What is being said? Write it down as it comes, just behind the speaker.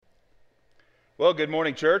Well, good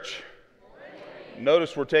morning, church. Good morning.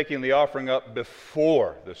 Notice we're taking the offering up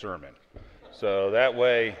before the sermon, so that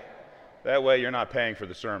way you're not paying for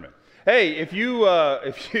the sermon. Hey, if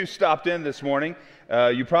you stopped in this morning,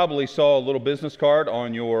 you probably saw a little business card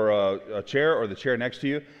on your chair or the chair next to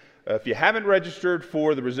you. If you haven't registered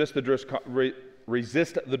for the Resist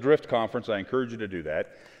the Drift conference, I encourage you to do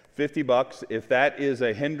that. $50. If that is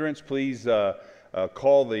a hindrance, please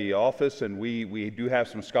call the office, and we do have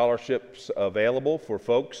some scholarships available for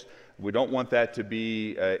folks. We don't want that to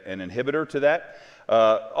be an inhibitor to that.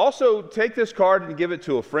 Also, take this card and give it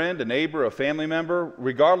to a friend, a neighbor, a family member,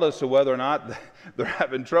 regardless of whether or not they're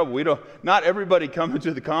having trouble. Not everybody coming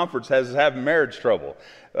to the conference has having marriage trouble,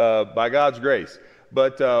 by God's grace.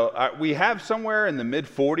 But we have somewhere in the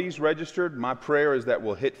mid-40s registered. My prayer is that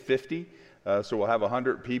we'll hit 50. So we'll have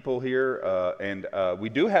 100 people here, and we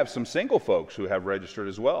do have some single folks who have registered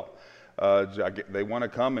as well. They want to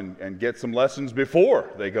come and get some lessons before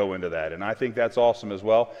they go into that, and I think that's awesome as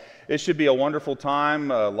well. It should be a wonderful time,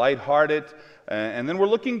 lighthearted, and then we're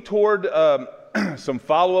looking toward some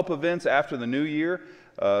follow-up events after the new year.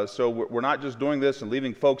 So we're not just doing this and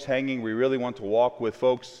leaving folks hanging. We really want to walk with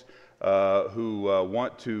folks who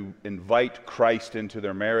want to invite Christ into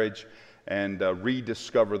their marriage and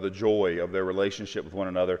rediscover the joy of their relationship with one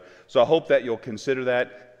another. So I hope that you'll consider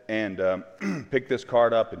that and pick this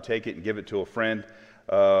card up and take it and give it to a friend.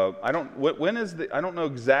 I don't know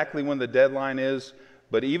exactly when the deadline is,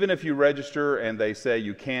 but even if you register and they say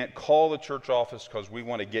you can't, call the church office because we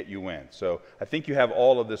want to get you in. So I think you have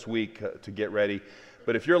all of this week to get ready.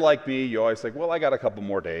 But if you're like me, you always think, well, I got a couple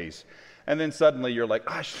more days. And then suddenly you're like,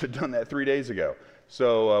 I should have done that 3 days ago.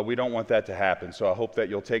 So we don't want that to happen. So I hope that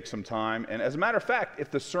you'll take some time. And as a matter of fact, if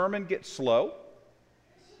the sermon gets slow,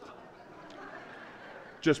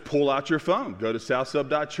 just pull out your phone. Go to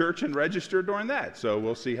southsub.church and register during that. So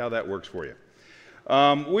we'll see how that works for you.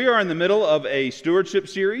 We are in the middle of a stewardship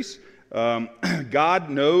series. God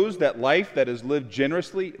knows that life that is lived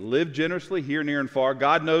generously here, near, and far.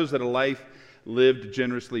 God knows that a life lived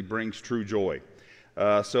generously brings true joy.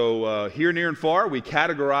 So here, near, and far, we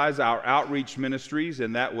categorize our outreach ministries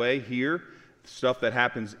in that way. Here, stuff that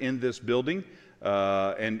happens in this building,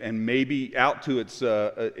 and maybe out to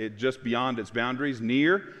it just beyond its boundaries,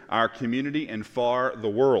 near our community and far the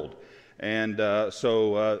world. And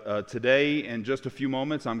so today, in just a few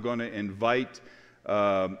moments, I'm going to invite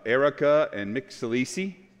Erica and Mick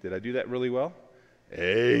Salisi. Did I do that really well?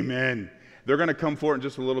 Amen. They're going to come forward in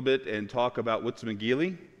just a little bit and talk about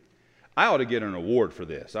Witz-McGeely. I ought to get an award for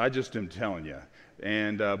this. I just am telling you.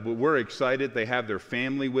 And but we're excited. They have their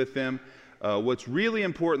family with them. What's really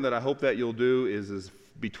important that I hope that you'll do is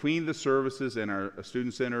between the services in our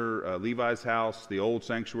student center, Levi's house, the old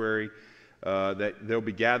sanctuary, that they'll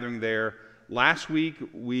be gathering there. Last week,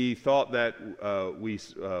 we thought that we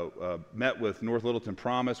met with North Littleton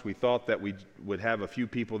Promise. We thought that we would have a few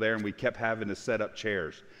people there, and we kept having to set up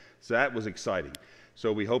chairs. So that was exciting.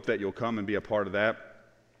 So we hope that you'll come and be a part of that.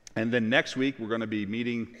 And then next week, we're going to be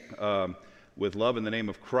meeting with Love in the Name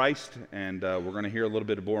of Christ, and we're going to hear a little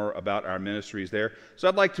bit more about our ministries there. So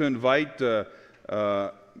I'd like to invite Mick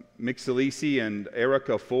Salisi and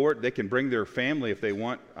Erica forward. They can bring their family if they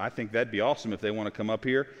want. I think that'd be awesome if they want to come up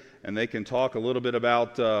here, and they can talk a little bit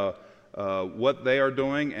about what they are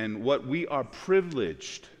doing and what we are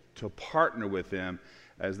privileged to partner with them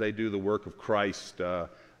as they do the work of Christ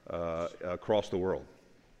across the world.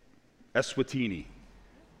 Eswatini.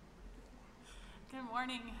 Good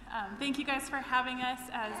morning. Thank you guys for having us.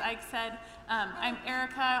 As Ike said, I'm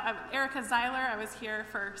Erica. I'm Erica Zeiler. I was here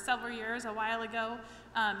for several years a while ago.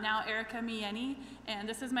 Now Erica Mieni. And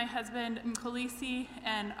this is my husband, Mkolisi,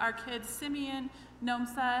 and our kids, Simeon,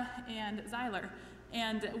 Nomsa, and Zeiler.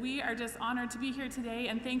 And we are just honored to be here today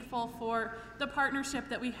and thankful for the partnership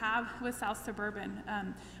that we have with South Suburban.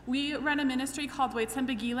 We run a ministry called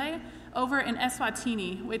Witz-McGeely over in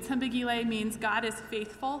Eswatini. Witz-McGeely means God is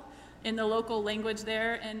faithful in the local language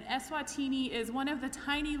there, and Eswatini is one of the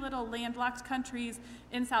tiny little landlocked countries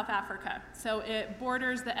in South Africa. So it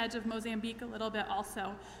borders the edge of Mozambique a little bit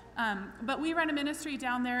also. But we run a ministry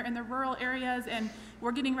down there in the rural areas, and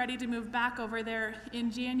we're getting ready to move back over there in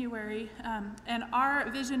January. And our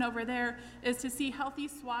vision over there is to see healthy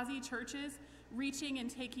Swazi churches reaching and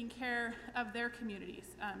taking care of their communities.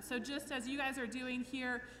 So just as you guys are doing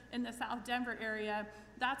here in the South Denver area,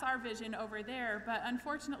 that's our vision over there. But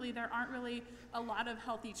unfortunately, there aren't really a lot of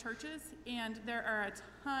healthy churches, and there are a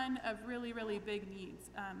ton of really, really big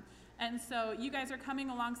needs. And so you guys are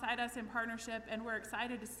coming alongside us in partnership, and we're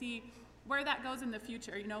excited to see where that goes in the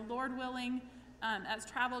future. You know, Lord willing, As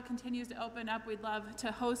travel continues to open up, we'd love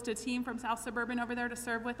to host a team from South Suburban over there to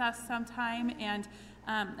serve with us sometime. And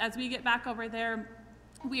as we get back over there,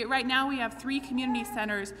 right now we have 3 community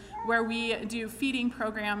centers where we do feeding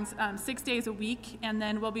programs 6 days a week, and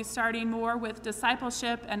then we'll be starting more with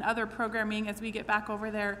discipleship and other programming as we get back over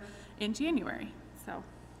there in January. So,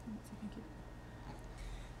 thank you.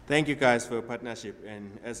 Thank you guys for your partnership.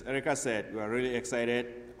 And as Erica said, we are really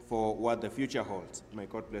excited for what the future holds. May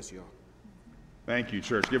God bless you all. Thank you,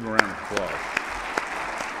 church. Give them a round of applause.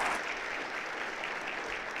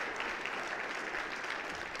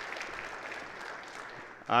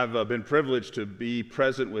 I've been privileged to be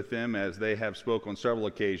present with them as they have spoke on several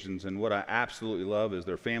occasions, and what I absolutely love is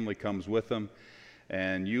their family comes with them,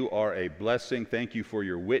 and you are a blessing. Thank you for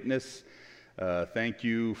your witness. Thank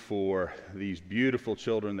you for these beautiful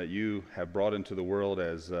children that you have brought into the world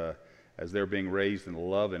as they're being raised in the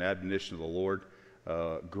love and admonition of the Lord.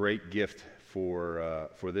 Great gift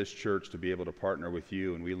for this church to be able to partner with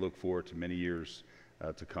you, and we look forward to many years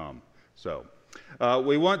to come. So.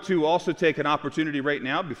 We want to also take an opportunity right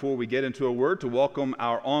now, before we get into a word, to welcome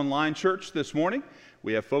our online church this morning.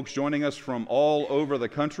 We have folks joining us from all over the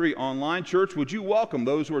country online. Church, would you welcome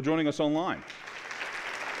those who are joining us online?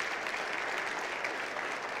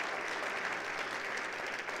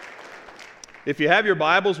 If you have your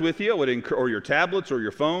Bibles with you, or your tablets or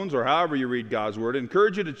your phones, or however you read God's Word, I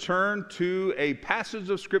encourage you to turn to a passage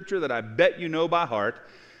of Scripture that I bet you know by heart,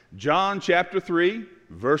 John chapter 3,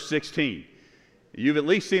 verse 16. You've at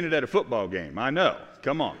least seen it at a football game. I know.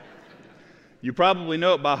 Come on. You probably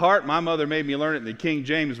know it by heart. My mother made me learn it in the King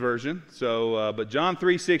James Version. But John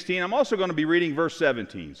 3:16. I'm also going to be reading verse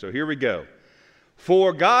 17. So here we go.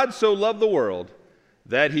 For God so loved the world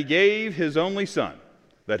that he gave his only Son,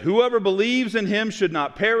 that whoever believes in him should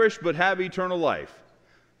not perish but have eternal life.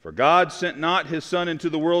 For God sent not his Son into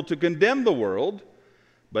the world to condemn the world,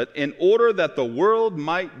 but in order that the world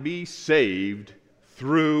might be saved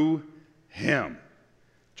through him.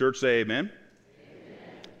 Church, say amen. Amen.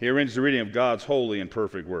 Here ends the reading of God's holy and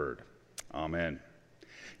perfect word. Amen.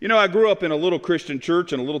 You know, I grew up in a little Christian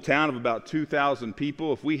church in a little town of about 2,000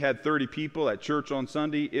 people. If we had 30 people at church on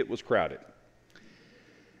Sunday, it was crowded.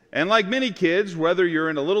 And like many kids, whether you're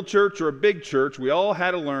in a little church or a big church, we all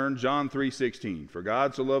had to learn John 3:16. For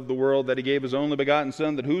God so loved the world that he gave his only begotten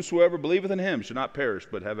Son, that whosoever believeth in him should not perish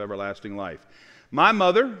but have everlasting life. My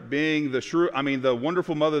mother, being the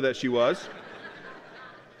wonderful mother that she was,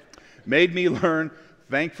 made me learn.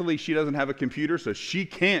 Thankfully, she doesn't have a computer, so she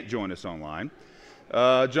can't join us online.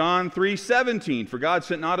 John 3:17, for God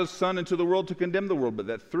sent not his Son into the world to condemn the world, but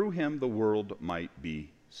that through him the world might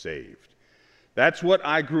be saved. That's what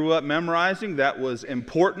I grew up memorizing. That was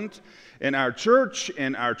important in our church,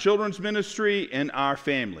 in our children's ministry, in our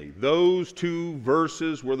family. Those 2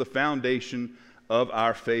 verses were the foundation of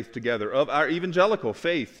our faith together, of our evangelical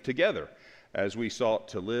faith together, as we sought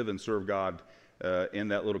to live and serve God in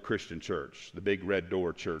that little Christian church, the Big Red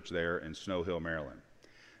Door Church there in Snow Hill, Maryland.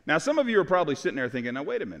 Now, some of you are probably sitting there thinking, now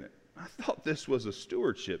wait a minute, I thought this was a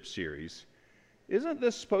stewardship series. Isn't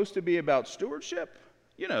this supposed to be about stewardship?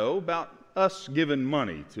 You know, about us giving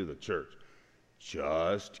money to the church.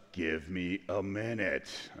 Just give me a minute,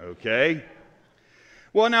 okay?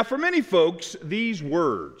 Well, now for many folks, these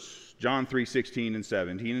words, John 3:16 and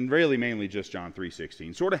 17, and really mainly just John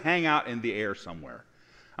 3:16, sort of hang out in the air somewhere.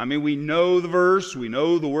 I mean, we know the verse, we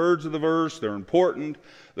know the words of the verse, they're important,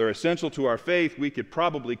 they're essential to our faith, we could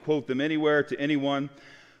probably quote them anywhere to anyone,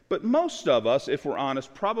 but most of us, if we're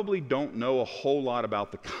honest, probably don't know a whole lot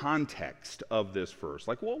about the context of this verse.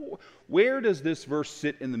 Like, well, where does this verse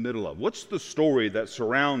sit in the middle of? What's the story that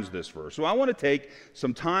surrounds this verse? So I want to take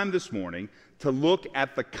some time this morning to look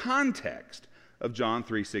at the context of John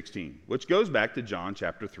 3:16, which goes back to John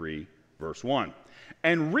chapter 3, verse 1.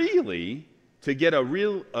 And really, to get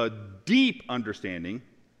a deep understanding,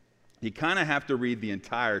 you kind of have to read the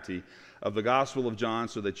entirety of the Gospel of John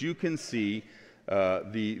so that you can see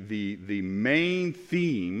the main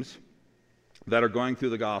themes that are going through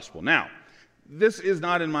the Gospel. Now, this is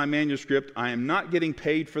not in my manuscript. I am not getting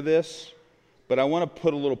paid for this, but I want to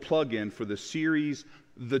put a little plug in for the series,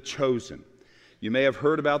 The Chosen. You may have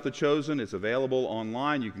heard about The Chosen. It's available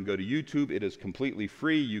online. You can go to YouTube. It is completely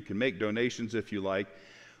free. You can make donations if you like.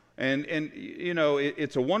 And you know,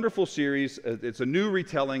 it's a wonderful series. It's a new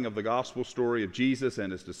retelling of the gospel story of Jesus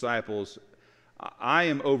and his disciples. I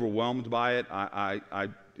am overwhelmed by it.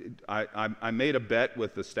 I made a bet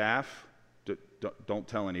with the staff. Don't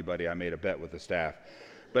tell anybody I made a bet with the staff.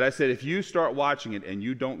 But I said, if you start watching it and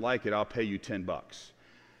you don't like it, I'll pay you $10.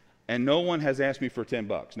 And no one has asked me for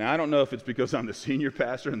 $10. Now, I don't know if it's because I'm the senior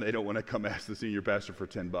pastor and they don't want to come ask the senior pastor for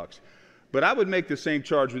 $10. But I would make the same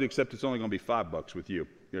charge with you, except it's only going to be $5 with you.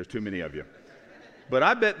 There's too many of you. But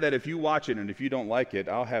I bet that if you watch it and if you don't like it,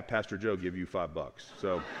 I'll have Pastor Joe give you $5.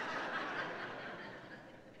 So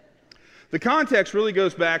the context really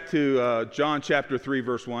goes back to John chapter 3,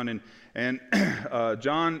 verse 1. And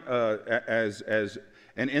John,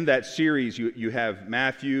 and in that series, you have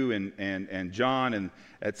Matthew and John, and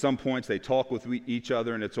at some points they talk with each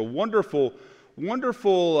other. And it's a wonderful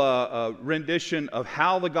rendition of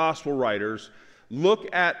how the gospel writers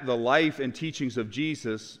look at the life and teachings of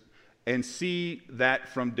Jesus and see that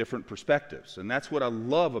from different perspectives. And that's what I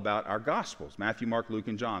love about our Gospels, Matthew, Mark, Luke,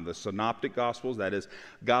 and John. The synoptic Gospels, that is,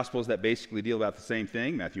 Gospels that basically deal about the same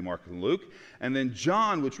thing, Matthew, Mark, and Luke. And then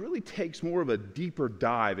John, which really takes more of a deeper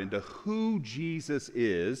dive into who Jesus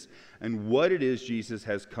is and what it is Jesus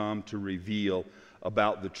has come to reveal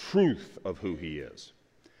about the truth of who he is.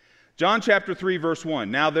 John chapter 3, verse 1.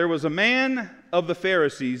 Now there was a man of the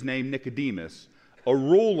Pharisees named Nicodemus, a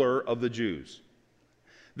ruler of the Jews.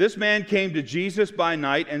 This man came to Jesus by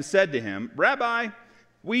night and said to him, Rabbi,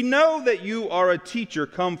 we know that you are a teacher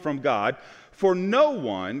come from God, for no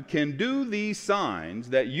one can do these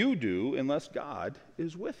signs that you do unless God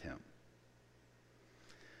is with him.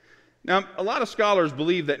 Now, a lot of scholars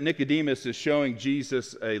believe that Nicodemus is showing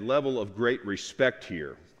Jesus a level of great respect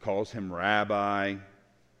here. Calls him rabbi.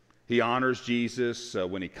 He honors Jesus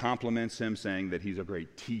when he compliments him, saying that he's a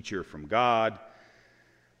great teacher from God.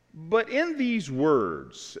 But in these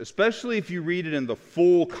words, especially if you read it in the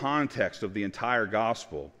full context of the entire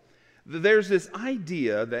gospel, there's this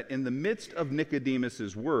idea that in the midst of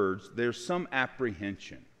Nicodemus's words, there's some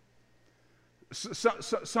apprehension,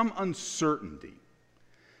 some uncertainty.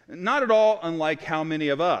 Not at all unlike how many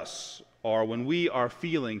of us are when we are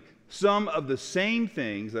feeling some of the same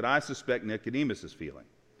things that I suspect Nicodemus is feeling.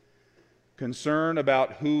 Concern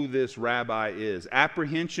about who this rabbi is,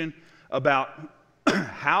 apprehension about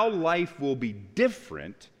how life will be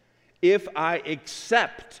different if I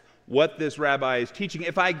accept what this rabbi is teaching,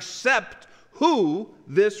 if I accept who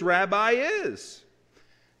this rabbi is,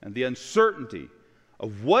 and the uncertainty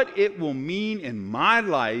of what it will mean in my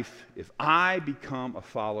life if I become a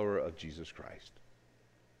follower of Jesus Christ.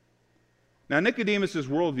 Now, Nicodemus'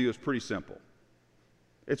 worldview is pretty simple.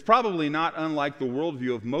 It's probably not unlike the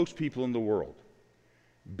worldview of most people in the world.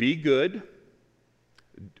 Be good.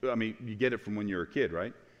 I mean, you get it from when you're a kid,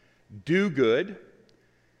 right? Do good.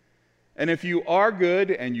 And if you are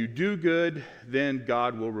good and you do good, then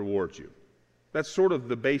God will reward you. That's sort of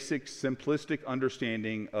the basic, simplistic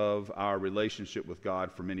understanding of our relationship with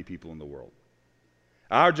God for many people in the world.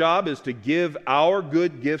 Our job is to give our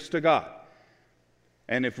good gifts to God.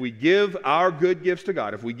 And if we give our good gifts to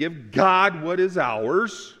God, if we give God what is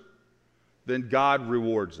ours, then God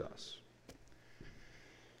rewards us.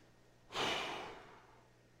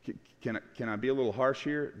 Can I be a little harsh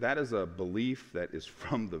here? That is a belief that is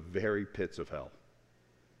from the very pits of hell.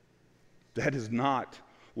 That is not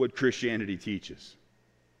what Christianity teaches.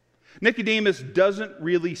 Nicodemus doesn't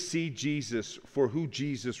really see Jesus for who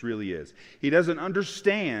Jesus really is. He doesn't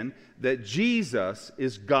understand that Jesus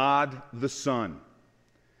is God the Son.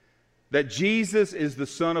 That Jesus is the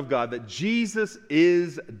Son of God. That Jesus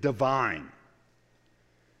is divine.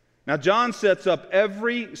 Now, John sets up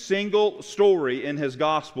every single story in his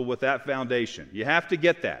gospel with that foundation. You have to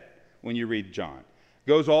get that when you read John. It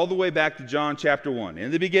goes all the way back to John chapter 1.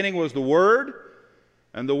 In the beginning was the Word,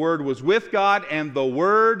 and the Word was with God, and the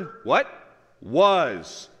Word, what?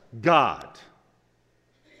 Was God.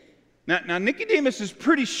 Now Nicodemus is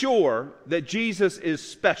pretty sure that Jesus is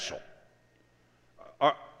special.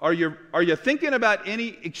 Are you thinking about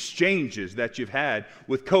any exchanges that you've had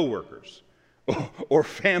with coworkers? Or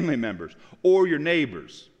family members, or your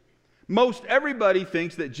neighbors? Most everybody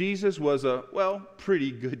thinks that Jesus was a,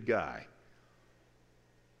 pretty good guy.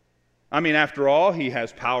 I mean, after all, he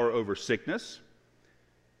has power over sickness.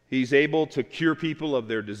 He's able to cure people of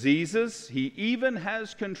their diseases. He even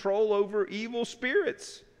has control over evil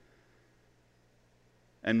spirits.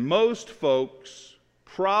 And most folks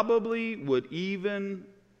probably would even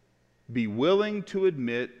be willing to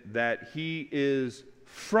admit that he is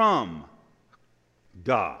from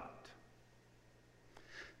God.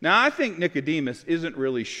 Now, I think Nicodemus isn't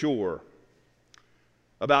really sure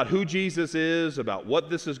about who Jesus is, about what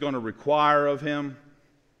this is going to require of him.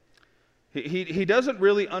 He doesn't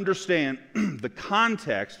really understand the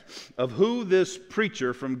context of who this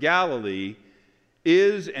preacher from Galilee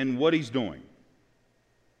is and what he's doing.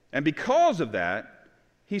 And because of that,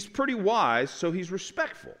 he's pretty wise, so he's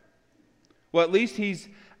respectful. Well, at least he's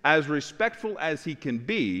as respectful as he can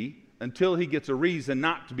be until he gets a reason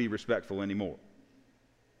not to be respectful anymore.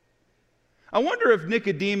 I wonder if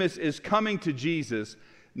Nicodemus is coming to Jesus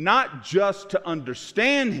not just to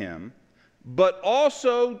understand him, but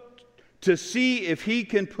also to see if he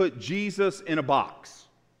can put Jesus in a box.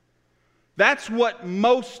 That's what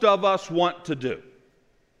most of us want to do.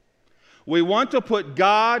 We want to put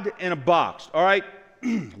God in a box. All right,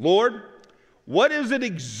 Lord, what is it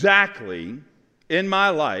exactly in my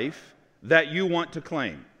life that you want to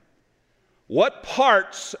claim? What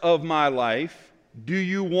parts of my life do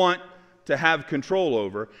you want to have control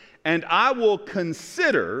over? And I will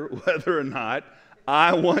consider whether or not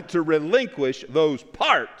I want to relinquish those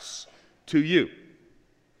parts to you.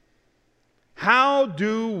 How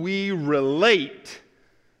do we relate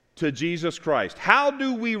to Jesus Christ? How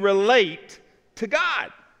do we relate to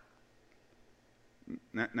God?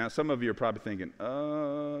 Now some of you are probably thinking,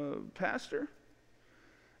 Pastor,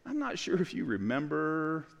 I'm not sure if you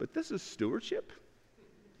remember, but this is stewardship.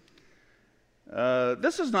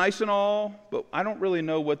 This is nice and all, but I don't really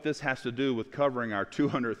know what this has to do with covering our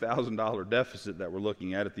 $200,000 deficit that we're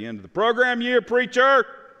looking at the end of the program year, preacher.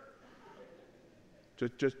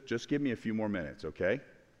 Just give me a few more minutes, okay?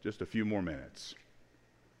 Just a few more minutes.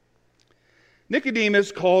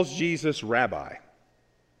 Nicodemus calls Jesus rabbi.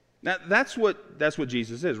 Now, that's what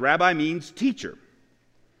Jesus is. Rabbi means teacher.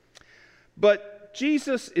 But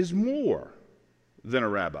Jesus is more than a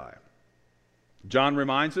rabbi. John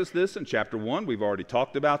reminds us this in chapter 1. We've already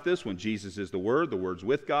talked about this when Jesus is the Word's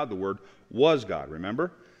with God, the Word was God,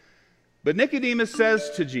 remember? But Nicodemus says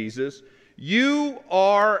to Jesus, you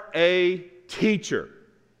are a teacher,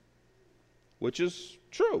 which is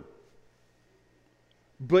true.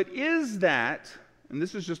 But is that, and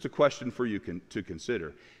this is just a question for you to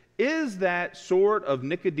consider, is that sort of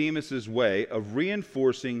Nicodemus's way of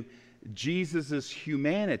reinforcing Jesus'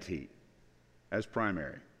 humanity as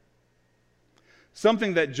primary?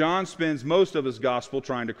 Something that John spends most of his gospel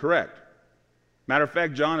trying to correct. Matter of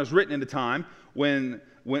fact, John is written in a time when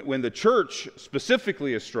the church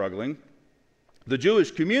specifically is struggling, the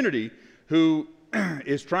Jewish community who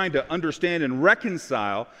is trying to understand and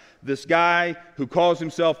reconcile this guy who calls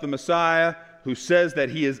himself the Messiah, who says that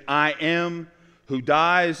he is I am, who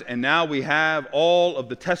dies, and now we have all of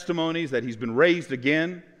the testimonies that he's been raised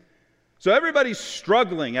again. So everybody's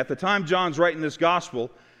struggling at the time John's writing this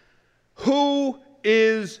gospel. Who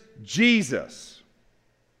is Jesus?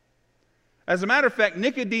 As a matter of fact,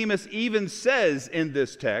 Nicodemus even says in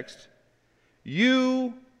this text,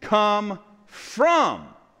 you come from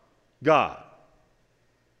God.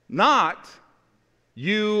 Not,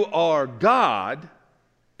 you are God,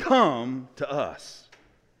 come to us.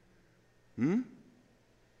 Now,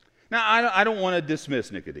 I don't want to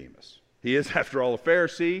dismiss Nicodemus. He is, after all, a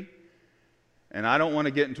Pharisee, and I don't want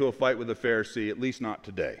to get into a fight with a Pharisee, at least not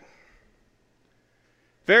today.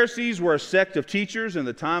 Pharisees were a sect of teachers in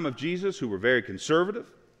the time of Jesus who were very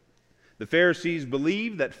conservative. The Pharisees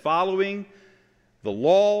believed that following the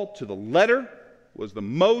law to the letter was the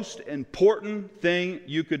most important thing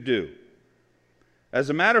you could do. As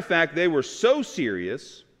a matter of fact, they were so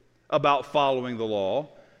serious about following the law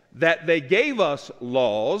that they gave us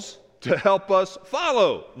laws to help us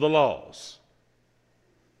follow the laws.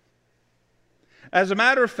 As a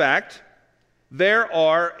matter of fact, there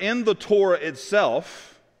are in the Torah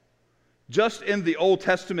itself, just in the Old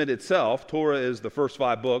Testament itself, Torah is the first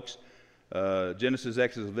 5 books, Genesis,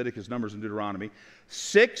 Exodus, Leviticus, Numbers, and Deuteronomy,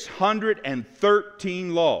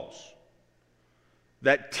 613 laws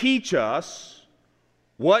that teach us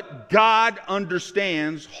what God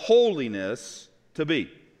understands holiness to be.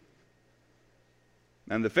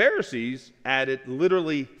 And the Pharisees added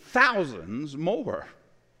literally thousands more.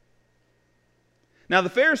 Now, the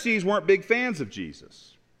Pharisees weren't big fans of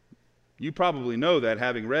Jesus. You probably know that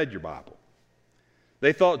having read your Bible.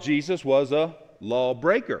 They thought Jesus was a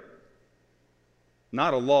lawbreaker,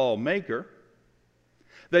 not a lawmaker.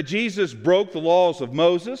 That Jesus broke the laws of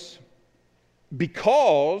Moses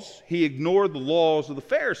because he ignored the laws of the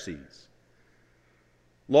Pharisees.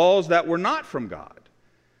 Laws that were not from God,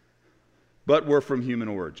 but were from human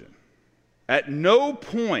origin. At no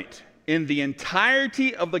point in the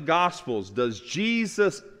entirety of the Gospels does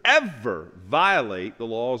Jesus ever violate the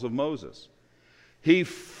laws of Moses. He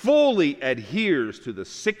fully adheres to the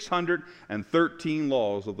 613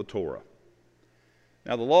 laws of the Torah.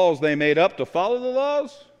 Now, the laws they made up to follow the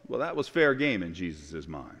laws, well, that was fair game in Jesus'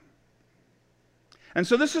 mind. And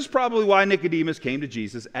so this is probably why Nicodemus came to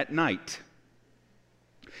Jesus at night.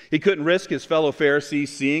 He couldn't risk his fellow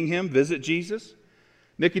Pharisees seeing him visit Jesus.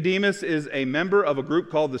 Nicodemus is a member of a group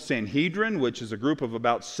called the Sanhedrin, which is a group of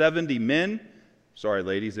about 70 men. Sorry,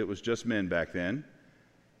 ladies, it was just men back then.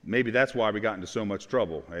 Maybe that's why we got into so much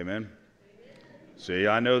trouble. Amen? See,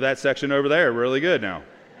 I know that section over there really good now.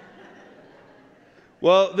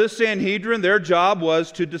 Well, this Sanhedrin, their job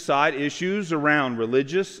was to decide issues around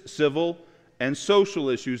religious, civil, and social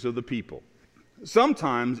issues of the people,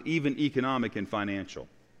 sometimes even economic and financial,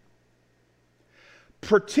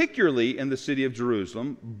 particularly in the city of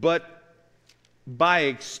Jerusalem, but by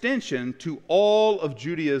extension to all of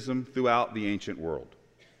Judaism throughout the ancient world.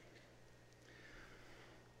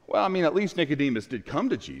 Well, I mean, at least Nicodemus did come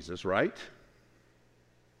to Jesus, right?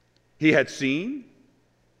 He had seen,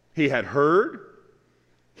 he had heard,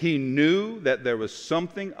 he knew that there was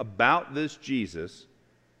something about this Jesus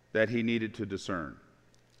that he needed to discern.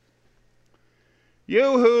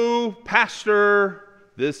 Yoo-hoo, pastor,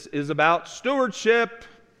 this is about stewardship.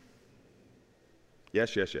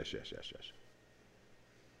 Yes.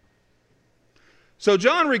 So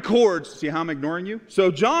John records, see how I'm ignoring you? So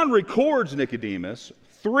John records Nicodemus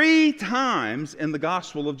 3 times in the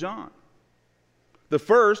Gospel of John. The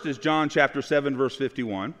first is John chapter 7, verse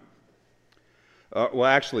 51. Well,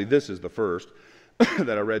 actually, this is the first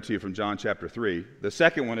that I read to you from John chapter 3. The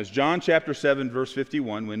second one is John chapter 7, verse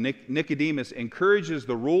 51, when Nicodemus encourages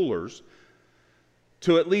the rulers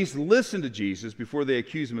to at least listen to Jesus before they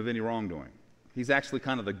accuse him of any wrongdoing. He's actually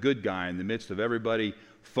kind of the good guy in the midst of everybody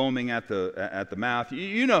foaming at the mouth.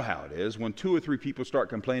 You know how it is. When 2 or 3 people start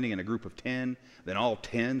complaining in a group of 10, then all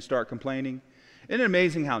 10 start complaining. Isn't it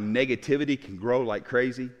amazing how negativity can grow like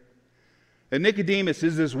crazy? And Nicodemus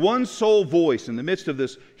is this one sole voice in the midst of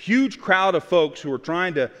this huge crowd of folks who are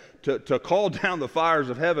trying to call down the fires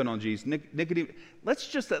of heaven on Jesus. Nicodemus, let's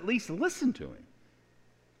just at least listen to him.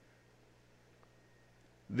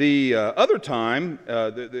 The other time,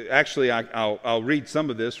 actually I'll read some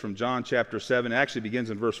of this from John chapter 7. It actually begins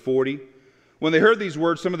in verse 40. When they heard these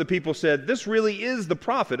words, some of the people said, "This really is the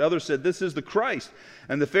prophet." Others said, "This is the Christ."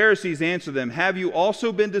 And the Pharisees answered them, "Have you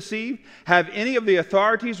also been deceived? Have any of the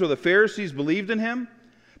authorities or the Pharisees believed in him?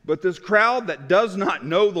 But this crowd that does not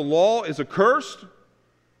know the law is accursed."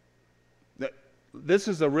 This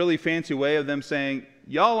is a really fancy way of them saying,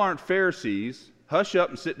 y'all aren't Pharisees. Hush up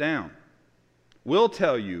and sit down. We'll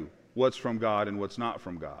tell you what's from God and what's not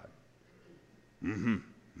from God.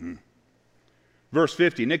 Verse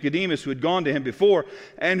 50, Nicodemus, who had gone to him before,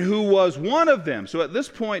 and who was one of them. So at this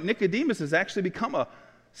point, Nicodemus has actually become a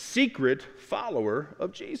secret follower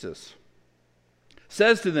of Jesus.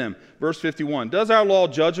 Says to them, verse 51, "Does our law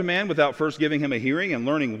judge a man without first giving him a hearing and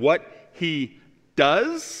learning what he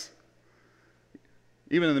does?"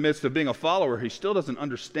 Even in the midst of being a follower, he still doesn't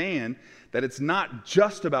understand that it's not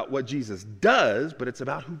just about what Jesus does, but it's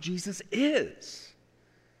about who Jesus is.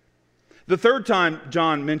 The third time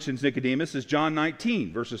John mentions Nicodemus is John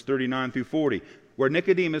 19, verses 39 through 40, where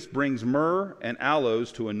Nicodemus brings myrrh and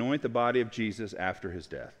aloes to anoint the body of Jesus after his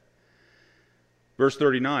death. Verse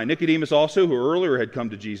 39, Nicodemus also, who earlier had come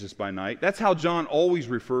to Jesus by night, that's how John always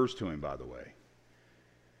refers to him, by the way,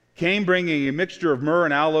 came bringing a mixture of myrrh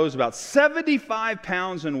and aloes, about 75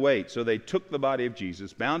 pounds in weight. So they took the body of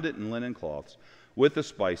Jesus, bound it in linen cloths with the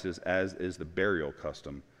spices, as is the burial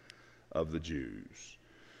custom of the Jews.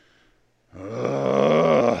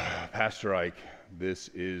 Pastor Ike, this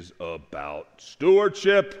is about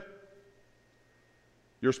stewardship.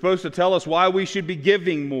 You're supposed to tell us why we should be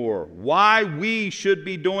giving more, why we should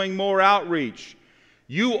be doing more outreach.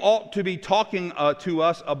 You ought to be talking to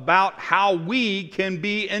us about how we can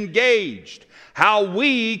be engaged, how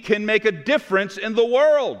we can make a difference in the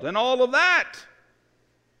world, and all of that.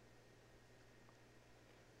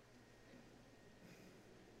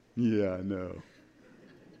 Yeah, I know.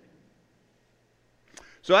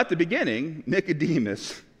 So at the beginning,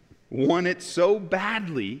 Nicodemus wanted so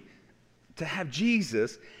badly to have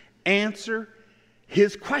Jesus answer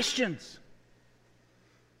his questions.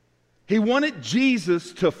 He wanted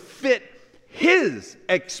Jesus to fit his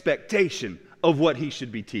expectation of what he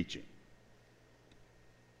should be teaching.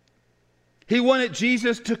 He wanted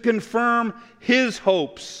Jesus to confirm his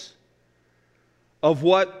hopes of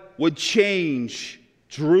what would change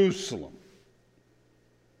Jerusalem.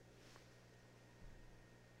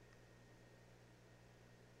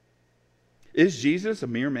 Is Jesus a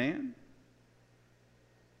mere man?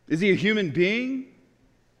 Is he a human being?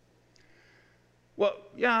 Well,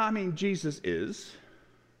 yeah, I mean, Jesus is.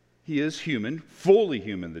 He is human, fully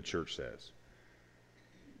human, the church says.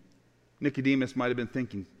 Nicodemus might have been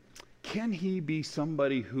thinking, can he be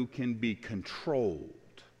somebody who can be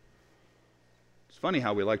controlled? It's funny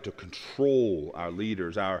how we like to control our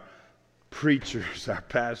leaders, our preachers, our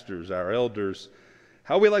pastors, our elders,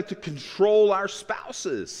 how we like to control our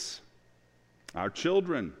spouses, our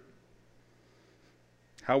children,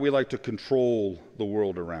 how we like to control the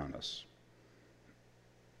world around us.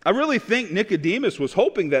 I really think Nicodemus was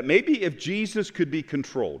hoping that maybe if Jesus could be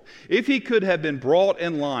controlled, if he could have been brought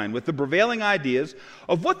in line with the prevailing ideas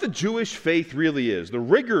of what the Jewish faith really is, the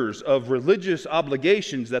rigors of religious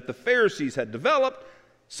obligations that the Pharisees had developed,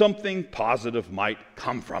 something positive might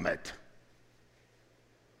come from it.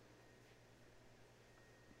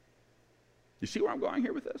 You see where I'm going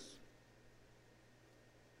here with this?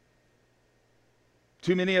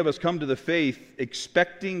 Too many of us come to the faith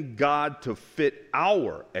expecting God to fit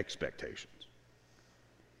our expectations,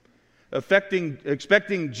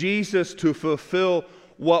 expecting Jesus to fulfill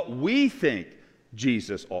what we think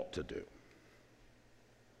Jesus ought to do,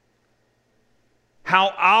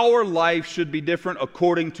 how our life should be different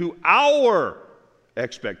according to our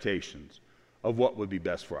expectations of what would be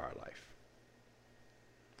best for our life.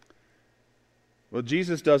 Well,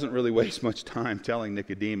 Jesus doesn't really waste much time telling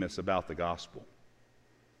Nicodemus about the gospel.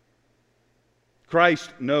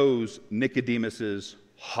 Christ knows Nicodemus's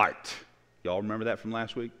heart. Y'all remember that from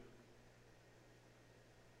last week?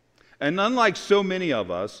 And unlike so many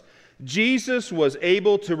of us, Jesus was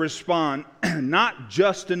able to respond not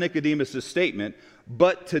just to Nicodemus's statement,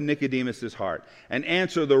 but to Nicodemus's heart and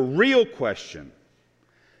answer the real question,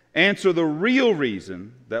 answer the real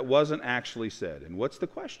reason that wasn't actually said. And what's the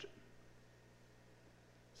question?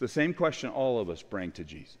 It's the same question all of us bring to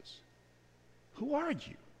Jesus. Who are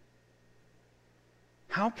you?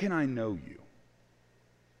 How can I know you?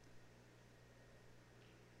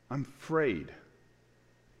 I'm afraid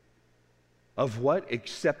of what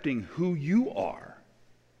accepting who you are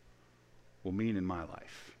will mean in my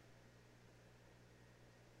life.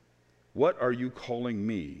 What are you calling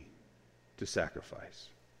me to sacrifice?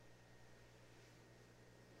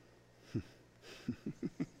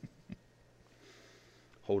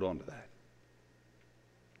 Hold on to that.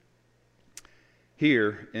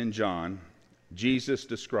 Here in John, Jesus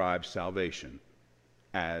describes salvation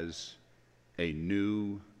as a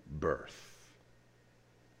new birth.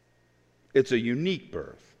 It's a unique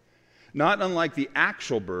birth, not unlike the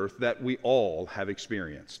actual birth that we all have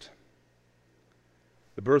experienced.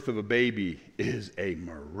 The birth of a baby is a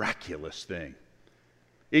miraculous thing.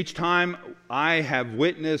 Each time I have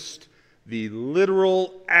witnessed the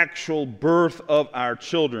literal, actual birth of our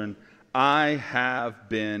children, I have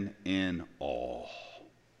been in awe.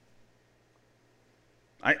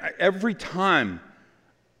 Every time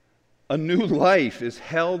a new life is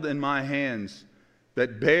held in my hands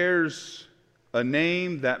that bears a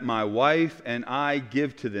name that my wife and I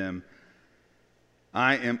give to them,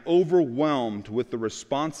 I am overwhelmed with the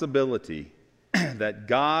responsibility that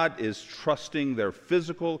God is trusting their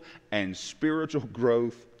physical and spiritual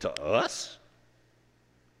growth to us.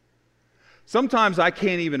 Sometimes I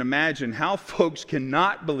can't even imagine how folks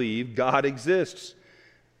cannot believe God exists.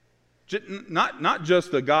 Not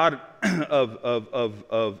just the God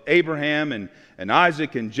of Abraham and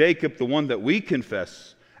Isaac and Jacob, the one that we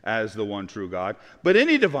confess as the one true God, but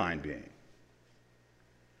any divine being.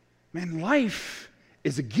 Man, life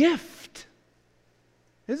is a gift,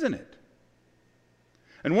 isn't it?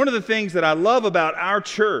 And one of the things that I love about our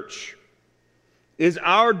church is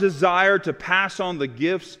our desire to pass on the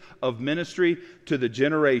gifts of ministry to the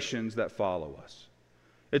generations that follow us.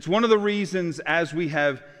 It's one of the reasons as we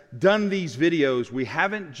have done these videos, we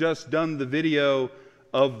haven't just done the video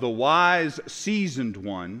of the wise, seasoned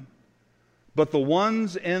one, but the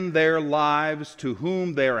ones in their lives to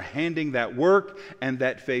whom they are handing that work and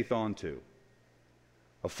that faith on to.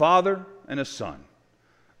 A father and a son,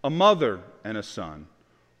 a mother and a son,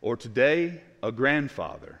 or today, a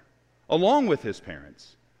grandfather, along with his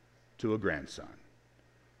parents, to a grandson.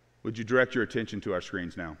 Would you direct your attention to our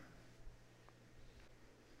screens now?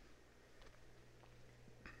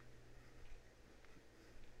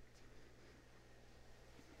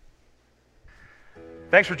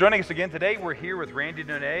 Thanks for joining us again today. We're here with Randy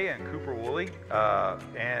Nune and Cooper Woolley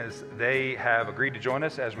as they have agreed to join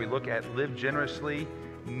us as we look at Live Generously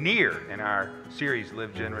Near in our series,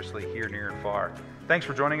 Live Generously Here, Near, and Far. Thanks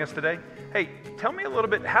for joining us today. Hey, tell me a little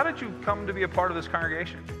bit, how did you come to be a part of this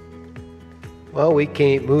congregation? Well, we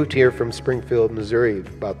moved here from Springfield, Missouri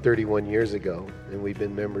about 31 years ago, and we've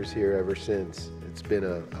been members here ever since. It's been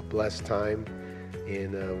a blessed time,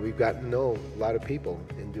 and we've gotten to know a lot of people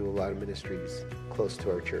and do a lot of ministries close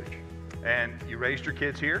to our church. And you raised your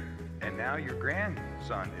kids here, and now your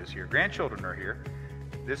grandson is here. Grandchildren are here.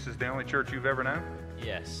 This is the only church you've ever known?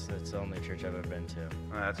 Yes, that's the only church I've ever been to.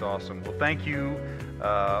 That's awesome. Well, thank you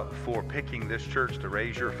for picking this church to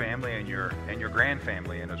raise your family and your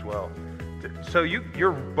grandfamily in as well. So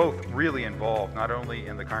you're both really involved, not only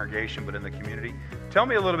in the congregation, but in the community. Tell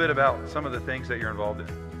me a little bit about some of the things that you're involved in.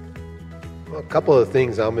 Well, a couple of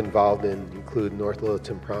things I'm involved in include North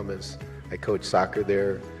Littleton Promise. I coach soccer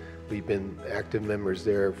there. We've been active members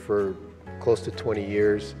there for close to 20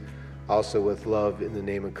 years. Also with Love in the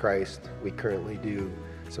Name of Christ, we currently do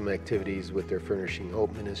some activities with their Furnishing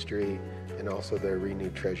Hope ministry and also their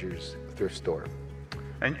Renewed Treasures thrift store.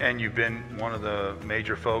 And you've been one of the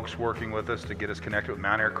major folks working with us to get us connected with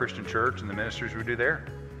Mount Air Christian Church and the ministries we do there.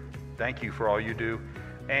 Thank you for all you do.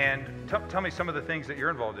 And tell me some of the things that you're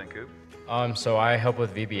involved in, Coop. So I help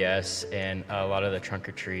with VBS and a lot of the trunk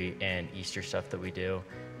or treat and Easter stuff that we do.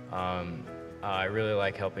 I really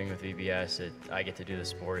like helping with VBS. I get to do the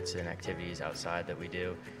sports and activities outside that we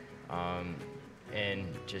do. And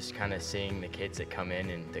just kind of seeing the kids that come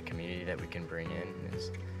in and the community that we can bring in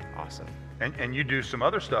is awesome. And you do some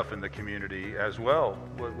other stuff in the community as well.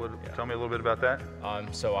 Tell me a little bit about that.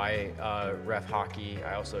 So I ref hockey.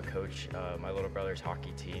 I also coach my little brother's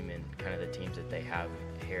hockey team and kind of the teams that they have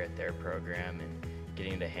here at their program, and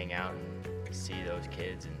getting to hang out and see those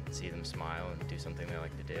kids and see them smile and do something they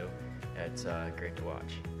like to do. It's great to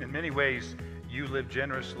watch. In many ways, you live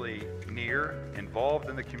generously near, involved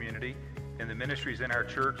in the community, in the ministries in our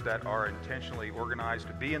church that are intentionally organized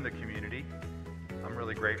to be in the community. I'm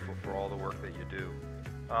really grateful for all the work that you do.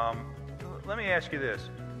 Let me ask you this.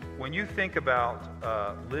 When you think about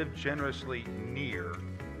live generously near,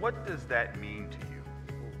 what does that mean to you?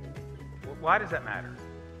 Why does that matter?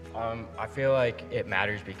 I feel like it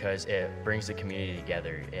matters because it brings the community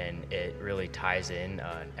together, and it really ties in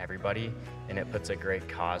everybody, and it puts a great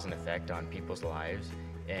cause and effect on people's lives,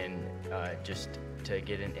 and just to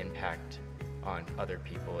get an impact on other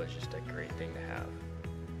people is just a great thing to have.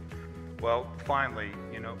 Well, finally,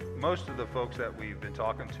 most of the folks that we've been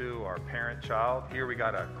talking to are parent-child. Here we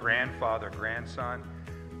got a grandfather-grandson.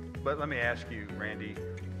 But let me ask you, Randy,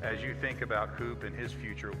 as you think about Coop and his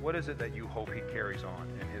future, what is it that you hope he carries on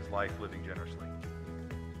in his life living generously?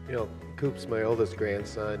 Coop's my oldest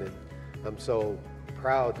grandson, and I'm so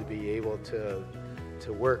proud to be able to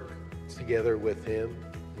work together with him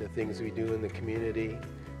and the things we do in the community.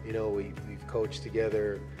 We've coached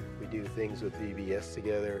together. We do things with VBS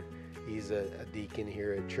together. He's a deacon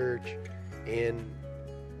here at church. And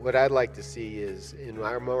what I'd like to see is, and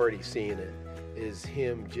I'm already seeing it, is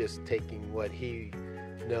him just taking what he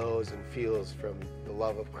knows and feels from the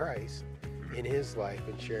love of Christ in his life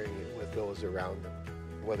and sharing it with those around him,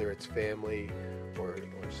 whether it's family or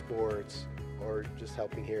sports or just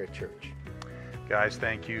helping here at church. Guys,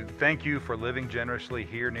 thank you. Thank you for living generously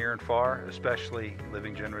here, near and far, especially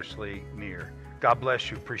living generously near. God bless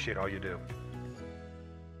you. Appreciate all you do.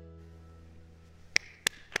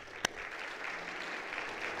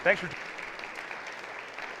 Thanks for...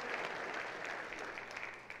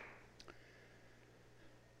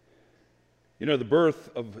 the birth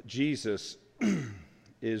of Jesus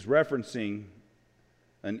is referencing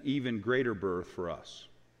an even greater birth for us.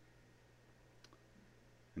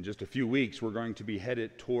 In just a few weeks, we're going to be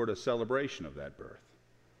headed toward a celebration of that birth,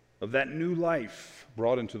 of that new life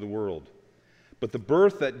brought into the world. But the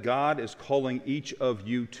birth that God is calling each of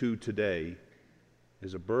you to today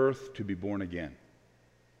is a birth to be born again.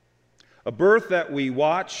 A birth that we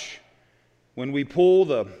watch when we pull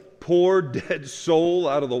the poor dead soul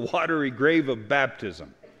out of the watery grave of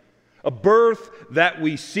baptism. A birth that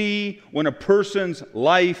we see when a person's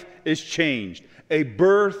life is changed. A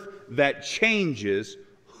birth that changes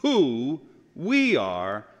who we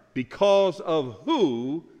are because of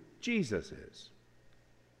who Jesus is.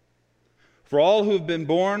 For all who have been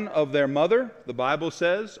born of their mother, the Bible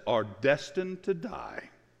says, are destined to die.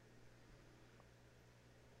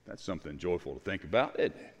 That's something joyful to think about,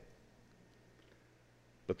 isn't it?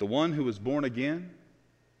 But the one who is born again,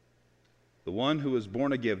 the one who is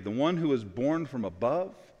born again, the one who is born from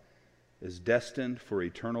above is destined for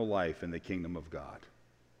eternal life in the kingdom of God.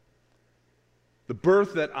 The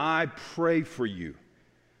birth that I pray for you,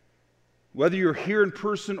 whether you're here in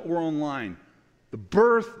person or online, the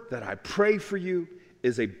birth that I pray for you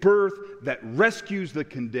is a birth that rescues the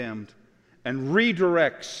condemned and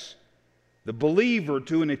redirects the believer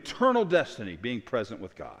to an eternal destiny, being present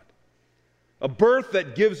with God. A birth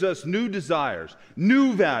that gives us new desires,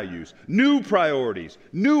 new values, new priorities,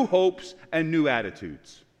 new hopes, and new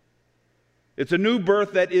attitudes. It's a new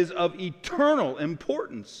birth that is of eternal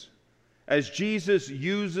importance, as Jesus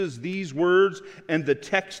uses these words in the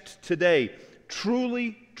text today.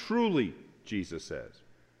 Truly, truly, Jesus says.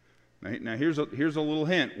 Now here's a little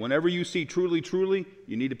hint. Whenever you see truly, truly,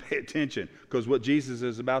 you need to pay attention, because what Jesus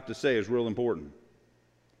is about to say is real important.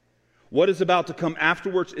 What is about to come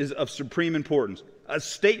afterwards is of supreme importance. A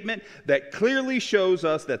statement that clearly shows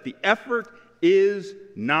us that the effort is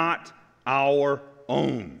not our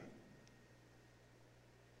own.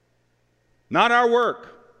 Not our work,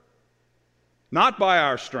 not by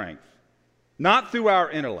our strength, not through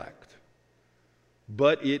our intellect,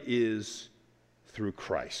 but it is through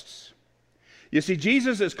Christ's. You see,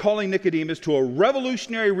 Jesus is calling Nicodemus to a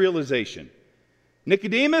revolutionary realization.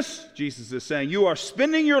 Nicodemus, Jesus is saying, you are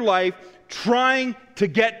spending your life trying to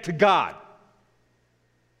get to God.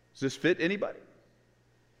 Does this fit anybody?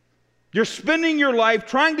 You're spending your life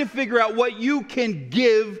trying to figure out what you can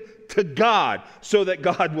give to God so that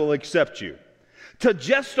God will accept you. To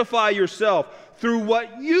justify yourself through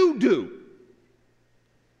what you do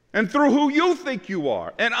and through who you think you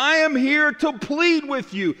are. And I am here to plead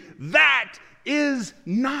with you. That is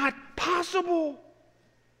not possible.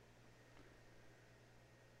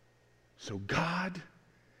 So God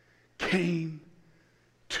came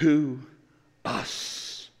to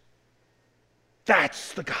us.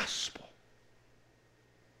 That's the gospel.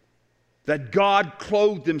 That God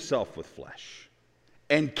clothed himself with flesh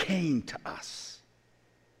and came to us.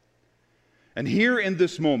 And here in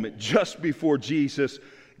this moment, just before Jesus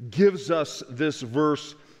gives us this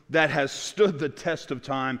verse that has stood the test of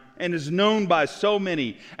time and is known by so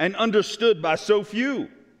many and understood by so few,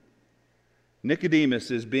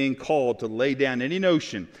 Nicodemus is being called to lay down any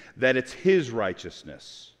notion that it's his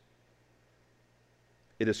righteousness.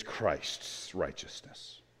 It is Christ's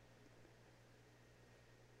righteousness.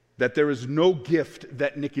 That there is no gift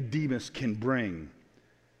that Nicodemus can bring.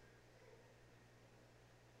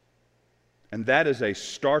 And that is a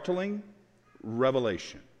startling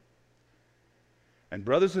revelation. And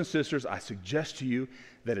brothers and sisters, I suggest to you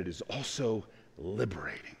that it is also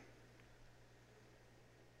liberating.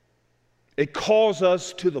 It calls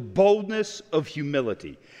us to the boldness of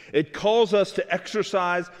humility. It calls us to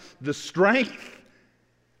exercise the strength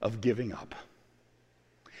of giving up.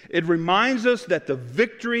 It reminds us that the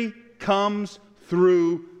victory comes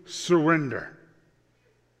through surrender.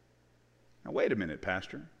 Now, wait a minute,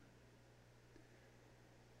 Pastor.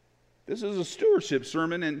 This is a stewardship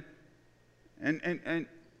sermon, and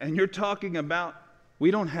you're talking about we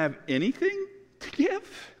don't have anything to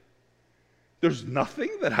give? There's nothing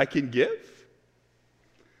that I can give?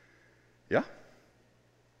 Yeah.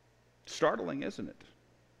 Startling, isn't it?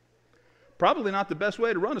 Probably not the best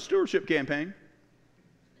way to run a stewardship campaign.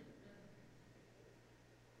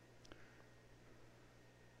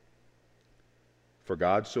 For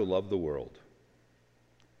God so loved the world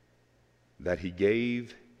that he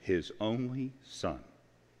gave his only Son.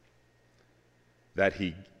 That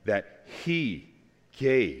he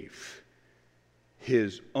gave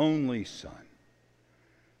his only Son.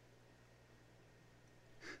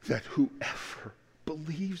 That whoever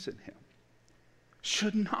believes in him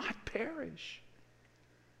should not perish,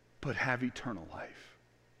 but have eternal life.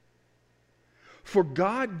 For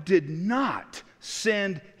God did not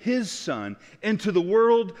send his Son into the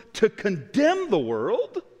world to condemn the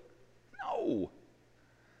world. No.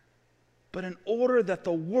 But in order that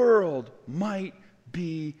the world might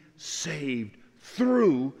be saved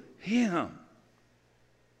through him.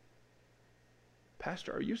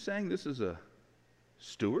 Pastor, are you saying this is a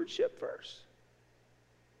stewardship verse?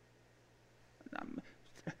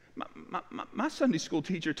 My Sunday school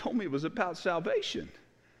teacher told me it was about salvation.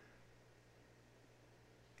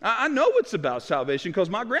 I know it's about salvation because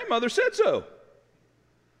my grandmother said so.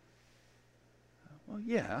 Well,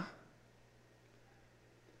 yeah.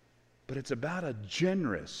 But it's about a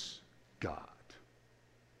generous God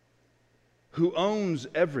who owns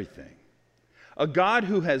everything. A God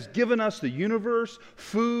who has given us the universe,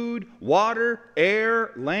 food, water,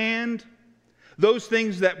 air, land, those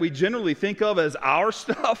things that we generally think of as our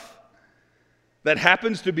stuff, that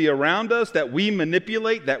happens to be around us, that we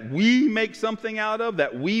manipulate, that we make something out of,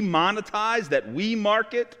 that we monetize, that we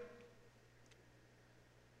market.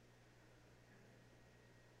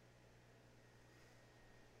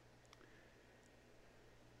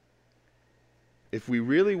 If we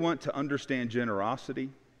really want to understand generosity,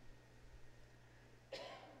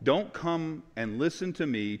 don't come and listen to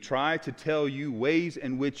me try to tell you ways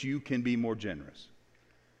in which you can be more generous.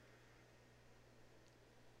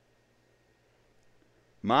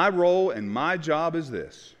 My role and my job is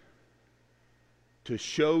this: to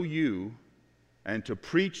show you and to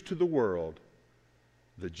preach to the world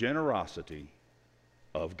the generosity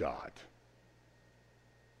of God.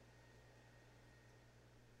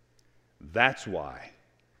 That's why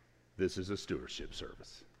this is a stewardship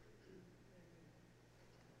service.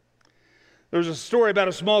 There's a story about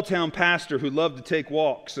a small town pastor who loved to take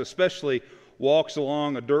walks, especially walks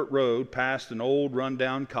along a dirt road past an old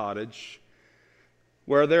rundown cottage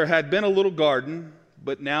where there had been a little garden,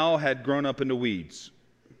 but now had grown up into weeds.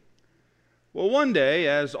 Well, one day,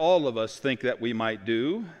 as all of us think that we might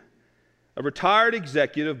do, A retired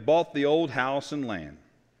executive bought the old house and land.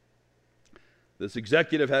 This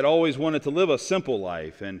executive had always wanted to live a simple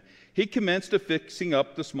life, and he commenced to fixing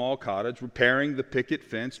up the small cottage, repairing the picket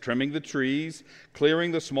fence, trimming the trees,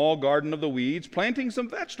 clearing the small garden of the weeds, planting some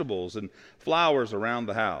vegetables and flowers around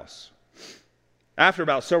the house. After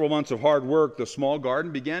about several months of hard work, the small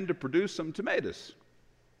garden began to produce some tomatoes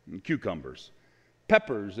and cucumbers,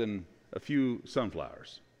 peppers, and a few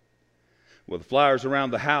sunflowers. Well, the flowers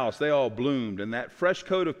around the house, they all bloomed, and that fresh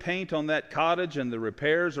coat of paint on that cottage and the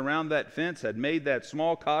repairs around that fence had made that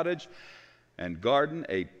small cottage and garden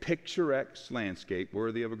a picturesque landscape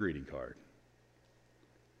worthy of a greeting card.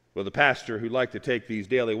 Well, the pastor, who liked to take these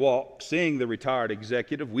daily walks, seeing the retired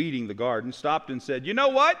executive weeding the garden, stopped and said, "You know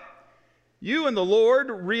what? You and the Lord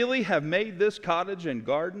really have made this cottage and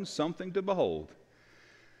garden something to behold."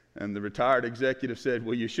 And the retired executive said,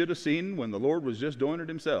 "Well, you should have seen when the Lord was just doing it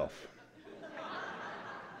himself."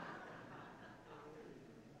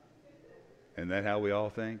 Isn't that how we all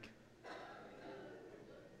think?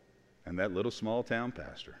 And that little small town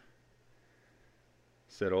pastor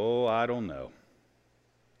said, "Oh, I don't know."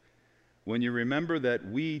 When you remember that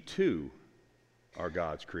we too are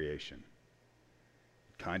God's creation,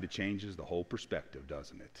 it kind of changes the whole perspective,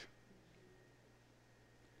 doesn't it?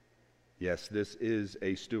 Yes, this is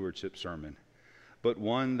a stewardship sermon, but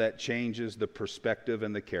one that changes the perspective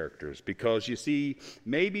and the characters. Because you see,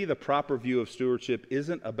 maybe the proper view of stewardship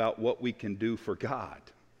isn't about what we can do for God,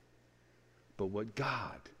 but what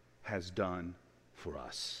God has done for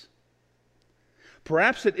us.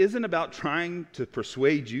 Perhaps it isn't about trying to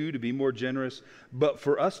persuade you to be more generous, but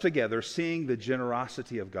for us together seeing the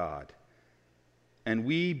generosity of God, and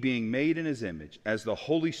we being made in His image, as the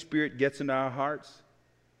Holy Spirit gets into our hearts,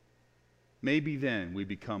 maybe then we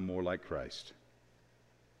become more like Christ,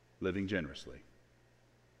 living generously,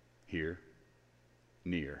 here,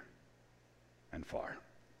 near, and far.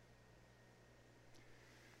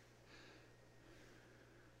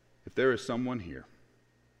 If there is someone here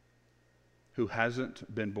who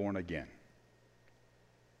hasn't been born again,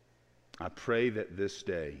 I pray that this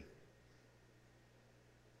day,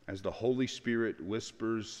 as the Holy Spirit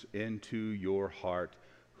whispers into your heart,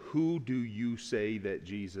 "Who do you say that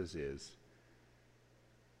Jesus is?"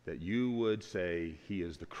 that you would say, "He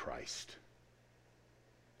is the Christ,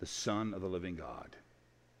 the Son of the living God,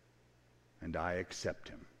 and I accept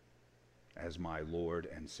Him as my Lord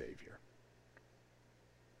and Savior."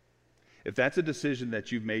 If that's a decision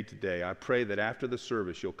that you've made today, I pray that after the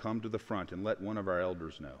service you'll come to the front and let one of our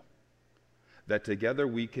elders know, that together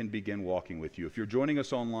we can begin walking with you. If you're joining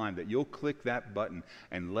us online, that you'll click that button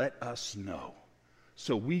and let us know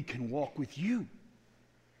so we can walk with you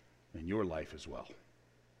in your life as well.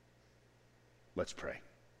 Let's pray.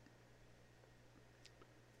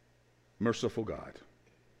 Merciful God,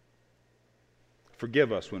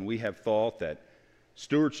 forgive us when we have thought that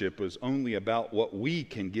stewardship was only about what we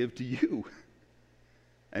can give to you.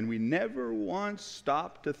 And we never once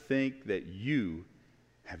stopped to think that you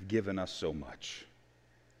have given us so much.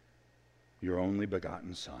 Your only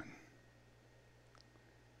begotten Son.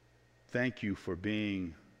 Thank you for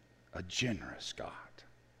being a generous God.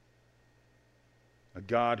 A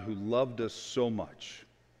God who loved us so much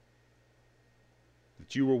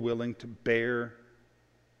that you were willing to bear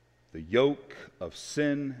the yoke of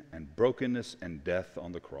sin and brokenness and death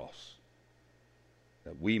on the cross,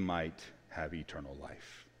 that we might have eternal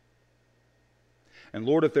life. And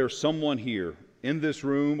Lord, if there's someone here in this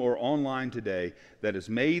room or online today that has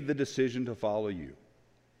made the decision to follow you,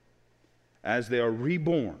 as they are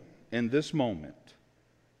reborn in this moment,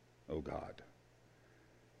 oh God,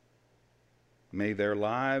 may their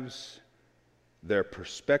lives, their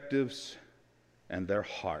perspectives, and their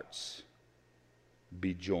hearts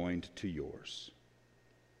be joined to yours.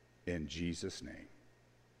 In Jesus' name,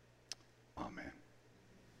 amen.